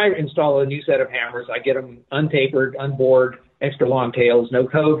when I install a new set of hammers, I get them untapered, unbored, extra long tails, no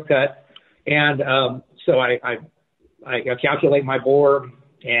cove cut. And so I calculate my bore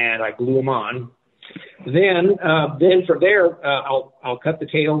and I glue them on. Then from there, I'll cut the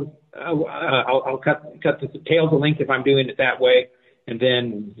tail. I'll cut the tail to length if I'm doing it that way. And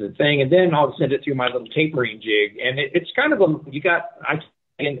then I'll send it through my little tapering jig. And it's kind of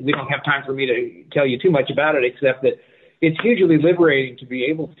and we don't have time for me to tell you too much about it, except that it's hugely liberating to be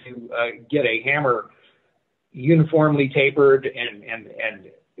able to get a hammer uniformly tapered,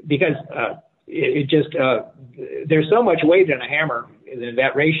 and because it just there's so much weight in a hammer, and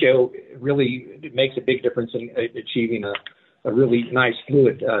that ratio really makes a big difference in achieving a really nice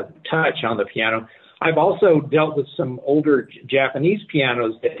fluid touch on the piano. I've also dealt with some older Japanese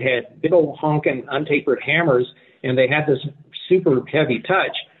pianos that had big old honking untapered hammers, and they had this super heavy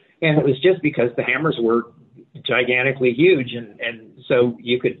touch, and it was just because the hammers were gigantically huge, and so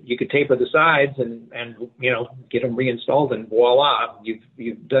you could taper the sides and get them reinstalled, and voila,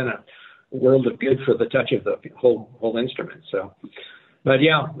 you've done a world of good for the touch of the whole instrument. So, but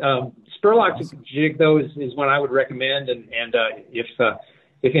yeah, Spurlock's jig though is one I would recommend, and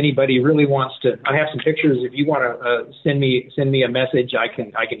if anybody really wants to, I have some pictures. If you want to send me a message, I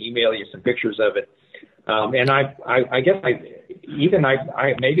can email you some pictures of it. And I guess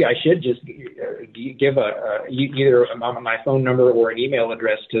maybe I should just give either my phone number or an email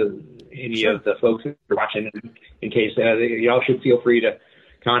address to any of the folks who are watching, in case y'all should feel free to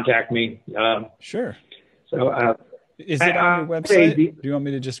contact me. Sure. So is it on your website? Do you want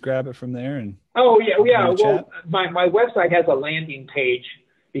me to just grab it from there? Oh yeah. Well, my website has a landing page,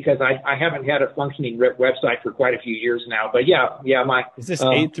 because I haven't had a functioning website for quite a few years now. But yeah, my is this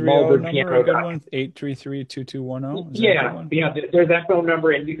 830 number a good one? 833-2210. Yeah. There's that phone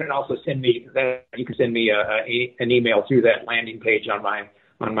number, and you can also send me that. You can send me an email through that landing page on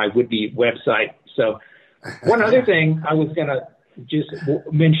my would-be website. So, one other thing I was gonna just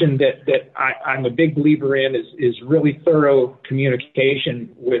mention that I'm a big believer in is really thorough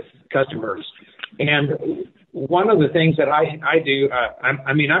communication with customers. And one of the things that I do,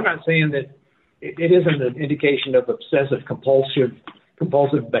 I'm not saying that it isn't an indication of obsessive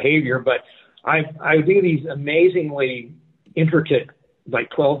compulsive behavior, but I do these amazingly intricate, like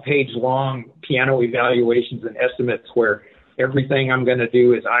 12-page long piano evaluations and estimates where everything I'm going to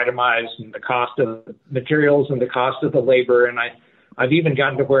do is itemized, and the cost of the materials and the cost of the labor. And I've even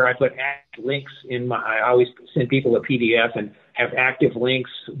gotten to where I put active links I always send people a PDF and have active links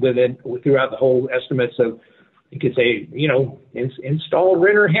throughout the whole estimate. So you could say, install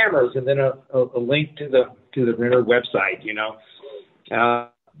Renner hammers, and then a link to the Renner website,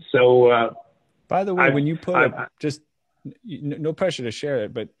 by the way, when you put no pressure to share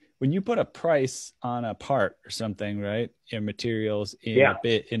it, but when you put a price on a part or something, right, in materials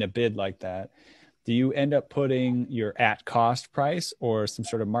in a bid like that, do you end up putting your at cost price or some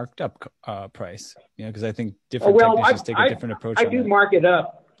sort of marked up price? Because I think different technicians take a different approach. I do mark it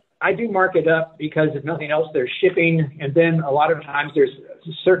up. I do mark it up because if nothing else, there's shipping, and then a lot of times there's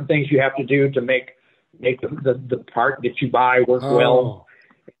certain things you have to do to make the part that you buy work well.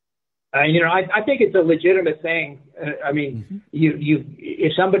 I think it's a legitimate thing.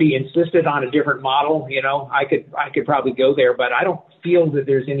 If somebody insisted on a different model, I could probably go there, but I don't feel that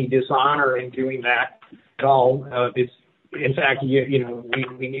there's any dishonor in doing that at all. It's in fact, we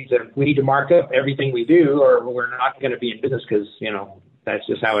need to mark up everything we do, or we're not going to be in business, because that's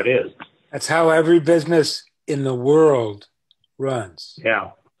just how it is. That's how every business in the world runs.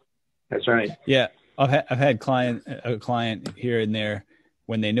 Yeah, that's right. Yeah, I've had a client here and there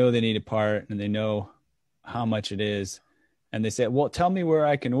when they know they need a part and they know how much it is, and they say, "Well, tell me where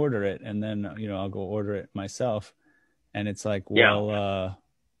I can order it," and then I'll go order it myself, and it's like, well,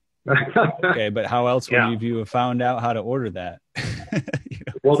 okay, but how else would you have found out how to order that?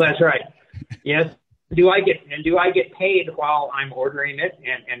 Well, that's right. Yes. Do I get paid while I'm ordering it,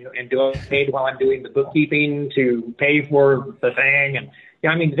 and do I get paid while I'm doing the bookkeeping to pay for the thing? And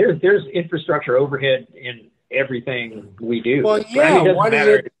there's infrastructure overhead in everything we do. Well, yeah.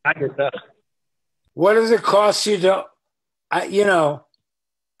 What does it cost you to?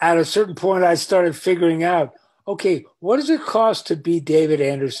 At a certain point, I started figuring out, okay, what does it cost to be David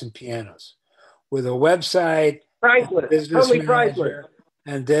Anderson Pianos with a website, priceless, business totally manager, priceless,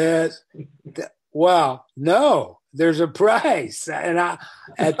 and this? Well, no, there's a price. And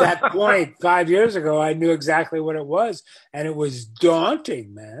at that point, 5 years ago, I knew exactly what it was. And it was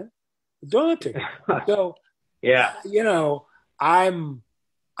daunting, man. Daunting. So, yeah, you know, I'm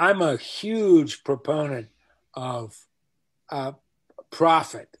a huge proponent of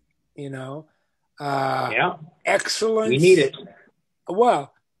profit, you know. Yeah. Excellence. We need it.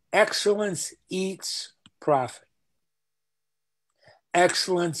 Well, excellence eats profit.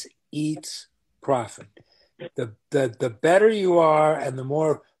 Excellence eats profit. The better you are and the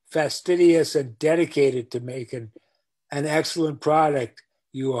more fastidious and dedicated to making an excellent product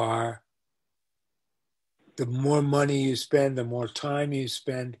you are, the more money you spend, the more time you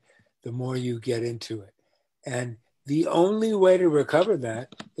spend, the more you get into it. And the only way to recover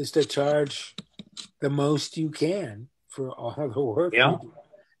that is to charge the most you can for all the work you do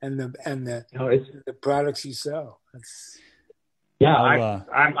and the products you sell.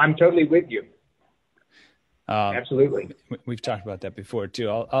 I'm totally with you. Absolutely. We've talked about that before too.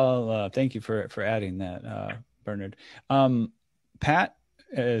 I'll thank you for adding that, Bernard. Pat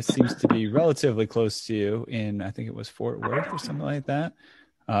seems to be relatively close to you in, I think it was Fort Worth or something like that.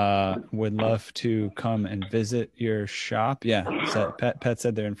 Would love to come and visit your shop. Yeah, so Pat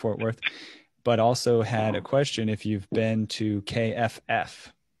said they're in Fort Worth, but also had a question if you've been to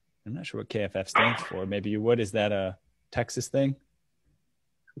KFF. I'm not sure what KFF stands for. Maybe you would. Is that a Texas thing?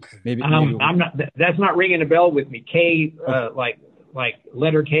 Maybe I'm not. That's not ringing a bell with me. K, like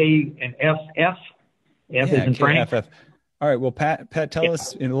letter K and F. F is in Frank. KFF. All right. Well, Pat, tell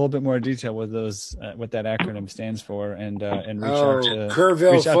us in a little bit more detail what that acronym stands for, and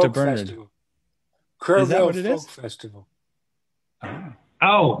reach out to Bernard. Festival. Kerrville Folk Festival.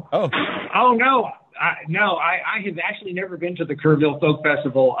 Oh no. I have actually never been to the Kerrville Folk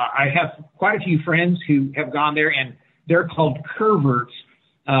Festival. I have quite a few friends who have gone there, and they're called Kerverts.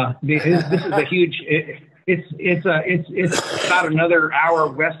 This is a huge. It's about another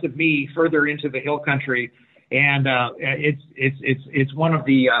hour west of me, further into the hill country, and it's one of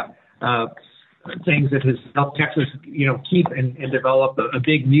the things that has helped Texas, keep and develop a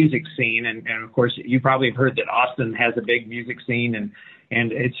big music scene. And of course, you probably have heard that Austin has a big music scene, and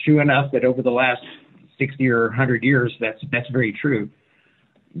it's true enough that over the last 60 or 100 years, that's very true.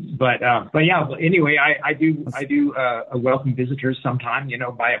 But yeah. Anyway, I do welcome visitors sometime,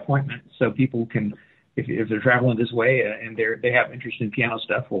 by appointment, so people can, if they're traveling this way and they have interest in piano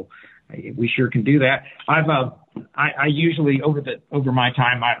stuff, well, we sure can do that. I usually over my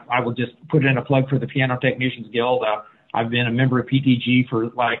time, I will just put in a plug for the Piano Technicians Guild. I've been a member of PTG for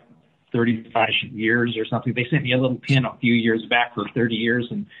like 35 years or something. They sent me a little pin a few years back for 30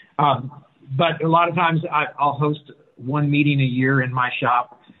 years, and but a lot of times I'll host one meeting a year in my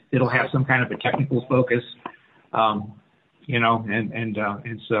shop. It'll have some kind of a technical focus, and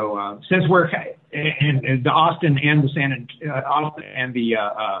so since we're in the Austin and the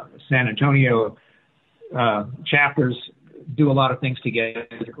San Antonio chapters do a lot of things together.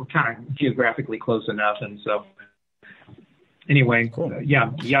 We're kind of geographically close enough, and so anyway, cool.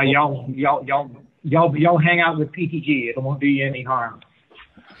 Y'all hang out with PTG. It won't do you any harm.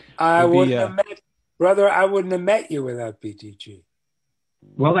 I wouldn't have met you without PTG.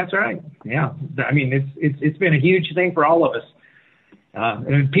 Well, that's right. Yeah, I mean, it's been a huge thing for all of us. And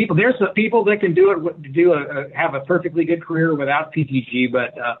there's people that can have a perfectly good career without PTG,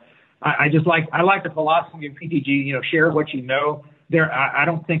 but I like the philosophy of PTG. Share what you know. I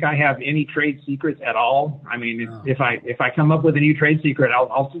don't think I have any trade secrets at all. I mean, if I come up with a new trade secret,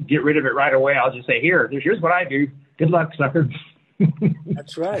 I'll get rid of it right away. I'll just say, here's what I do. Good luck, sucker.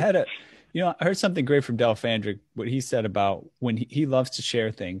 That's right. I heard something great from Del Fandrick, what he said about when he loves to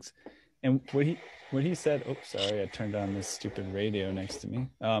share things. And what he said, oops, sorry, I turned on this stupid radio next to me.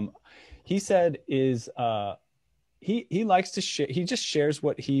 He said is he likes to share, he just shares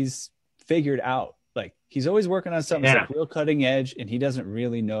what he's figured out. Like he's always working on something that's like real cutting edge, and he doesn't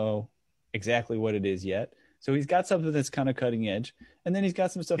really know exactly what it is yet. So he's got something that's kind of cutting edge, and then he's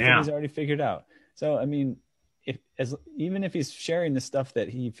got some stuff that he's already figured out. So, I mean, even if he's sharing the stuff that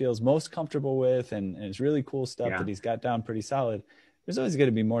he feels most comfortable with and it's really cool stuff that he's got down pretty solid, there's always going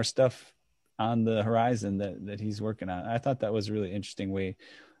to be more stuff on the horizon that he's working on. I thought that was a really interesting way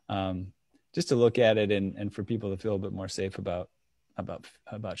just to look at it and for people to feel a bit more safe about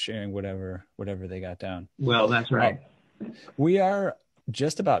sharing whatever they got down. Well, that's right. We are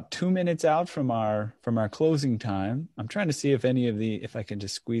just about 2 minutes out from our closing time. I'm trying to see if I can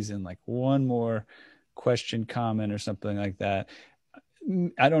just squeeze in like one more question, comment, or something like that.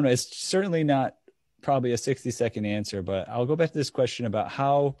 I don't know. It's certainly not probably a 60-second answer, but I'll go back to this question about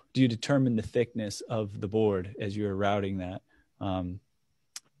how do you determine the thickness of the board as you're routing that?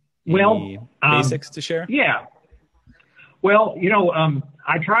 Basics to share? Yeah. Well,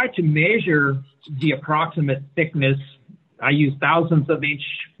 I try to measure the approximate thickness. I use thousandths of inch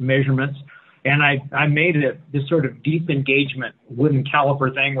measurements, and I made this sort of deep engagement wooden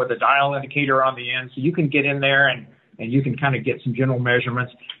caliper thing with a dial indicator on the end, so you can get in there and you can kind of get some general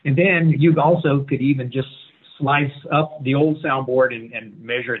measurements. And then you also could even just slice up the old soundboard and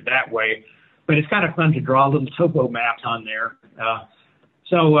measure it that way. But it's kind of fun to draw little topo maps on there.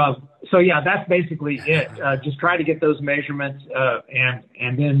 So yeah, that's basically it. Just try to get those measurements, and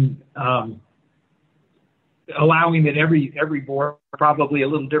then allowing that every board probably a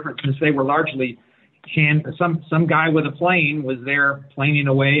little different, since they were largely some guy with a plane was there planing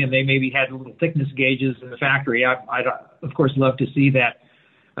away, and they maybe had little thickness gauges in the factory. I'd of course love to see that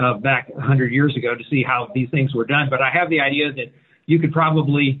back 100 years ago to see how these things were done. But I have the idea that you could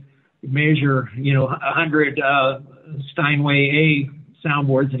probably measure 100 Steinway A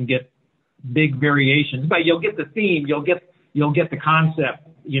soundboards and get big variations, but you'll get the theme, you'll get the concept.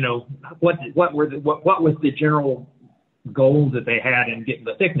 What was the general goal that they had in getting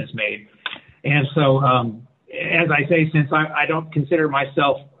the thickness made. And so, as I say, since I don't consider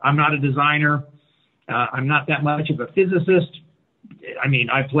myself, I'm not a designer, I'm not that much of a physicist. I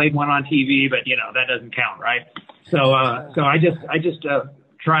mean, I played one on TV, but that doesn't count, right? So I just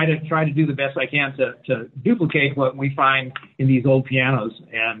try to do the best I can to duplicate what we find in these old pianos,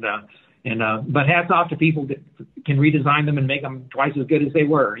 but hats off to people that can redesign them and make them twice as good as they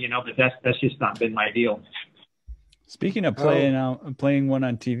were, but that's just not been my deal. Speaking of playing one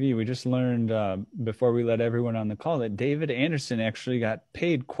on TV, we just learned before we let everyone on the call that David Anderson actually got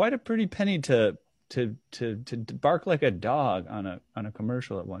paid quite a pretty penny to bark like a dog on a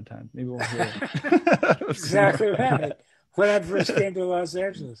commercial at one time. Maybe we'll hear it. Exactly right. When I first came to Los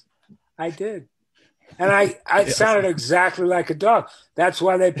Angeles, I did. And I sounded exactly like a dog. That's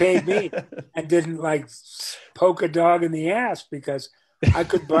why they paid me and didn't poke a dog in the ass, because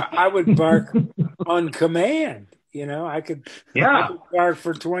I would bark on command. I could bark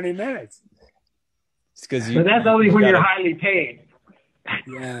for 20 minutes. It's because but that's only when you're highly paid.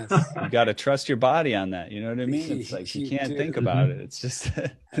 Yes. You got to trust your body on that. You know what I mean? It's like you can't think about it. It's just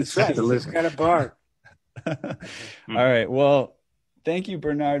that's right. You just got to bark. All right. Well, thank you,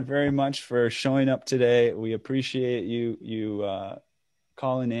 Bernard, very much for showing up today. We appreciate you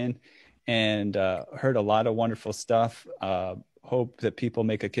calling in, and heard a lot of wonderful stuff. Hope that people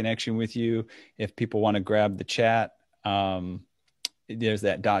make a connection with you. If people want to grab the chat, there's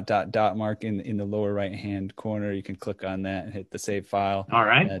that ... mark in the lower right hand corner. You can click on that and hit the save file. All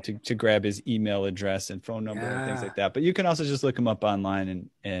right. To grab his email address and phone number and things like that. But you can also just look him up online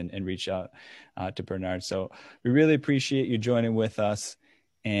and reach out to Bernard. So we really appreciate you joining with us,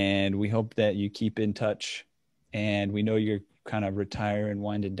 and we hope that you keep in touch. And we know you're kind of retiring and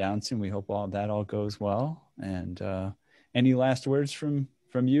winding down soon. We hope all goes well. And any last words from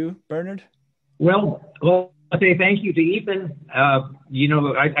you, Bernard? Well, I say thank you to Ethan.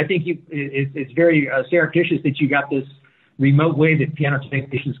 I think it's very surreptitious that you got this remote way that piano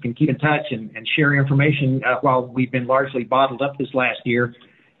technicians can keep in touch and share information while we've been largely bottled up this last year.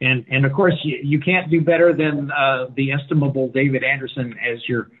 And of course, you can't do better than the estimable David Anderson as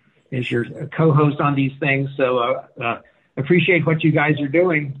your co-host on these things. So appreciate what you guys are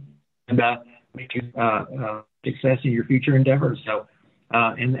doing, and make you success in your future endeavors. So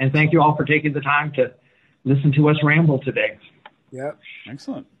and thank you all for taking the time to listen to us ramble today. Yep.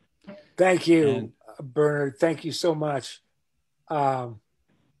 Excellent. Thank you, Bernard. Thank you so much. All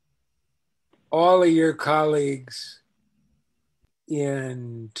of your colleagues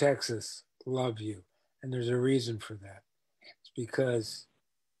in Texas love you, and there's a reason for that. It's because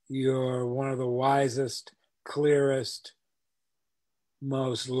you're one of the wisest, clearest,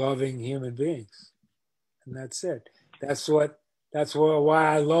 most loving human beings, and that's it. That's why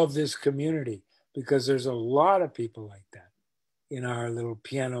I love this community, because there's a lot of people like that in our little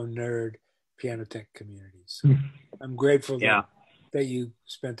piano nerd, piano tech community. So I'm grateful that you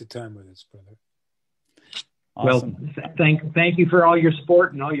spent the time with us, brother. Awesome. Well, thank you for all your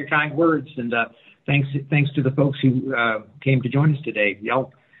support and all your kind words, and thanks to the folks who came to join us today.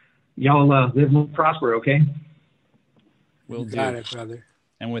 Y'all live and prosper, okay? We'll do. Got it, brother.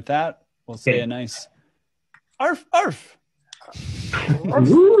 And with that, we'll say a nice arf, arf.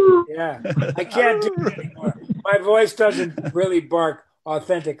 Yeah, I can't do it anymore. My voice doesn't really bark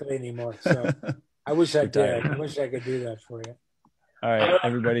authentically anymore, so I wish I did. I wish I could do that for you. All right,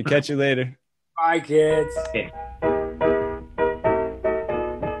 everybody, catch you later. Bye, kids. Okay.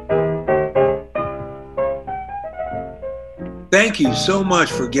 Thank you so much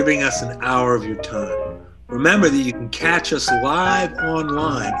for giving us an hour of your time. Remember that you can catch us live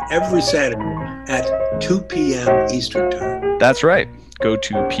online every Saturday at 2 p.m. Eastern Time. That's right. Go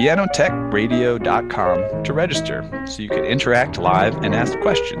to pianotechradio.com to register so you can interact live and ask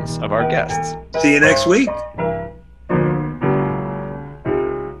questions of our guests. See you next week.